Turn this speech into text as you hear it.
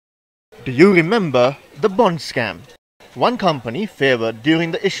Do you remember the bond scam? One company favoured during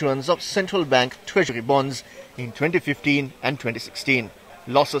the issuance of central bank treasury bonds in 2015 and 2016.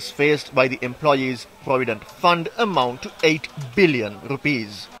 Losses faced by the employees' provident fund amount to 8 billion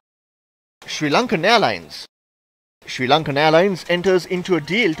rupees. Sri Lankan Airlines. Sri Lankan Airlines enters into a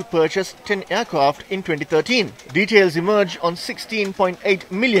deal to purchase 10 aircraft in 2013. Details emerge on $16.8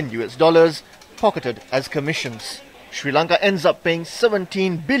 million pocketed as commissions. Sri Lanka ends up paying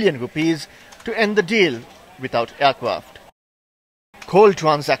 17 billion rupees to end the deal without aircraft. Coal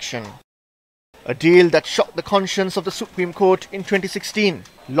transaction. A deal that shocked the conscience of the Supreme Court in 2016.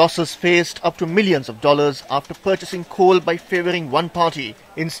 Losses faced up to millions of dollars after purchasing coal by favouring one party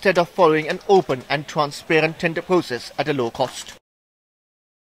instead of following an open and transparent tender process at a low cost.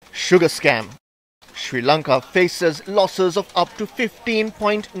 Sugar scam. Sri Lanka faces losses of up to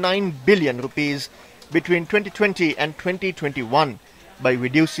 15.9 billion rupees between 2020 and 2021 by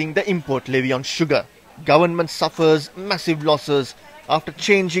reducing the import levy on sugar. Government suffers massive losses after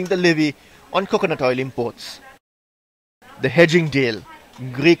changing the levy on coconut oil imports. The hedging deal,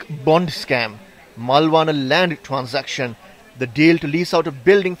 Greek bond scam, Malwana land transaction, the deal to lease out a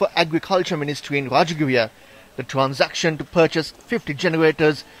building for Agriculture Ministry in Rajagriha, the transaction to purchase 50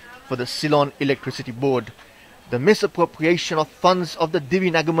 generators for the Ceylon Electricity Board, the misappropriation of funds of the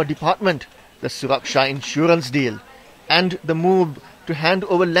Divi Nagama department, the Suraksha insurance deal, and the move to hand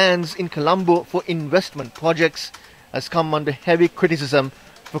over lands in Colombo for investment projects has come under heavy criticism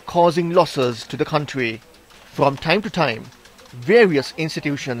for causing losses to the country. From time to time, various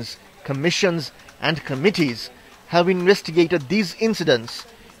institutions, commissions and committees have investigated these incidents,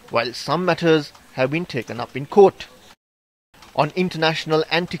 while some matters have been taken up in court. On International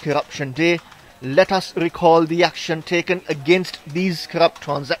Anti-Corruption Day, let us recall the action taken against these corrupt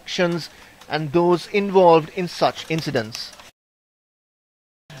transactions and those involved in such incidents.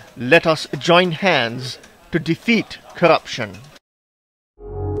 Let us join hands to defeat corruption.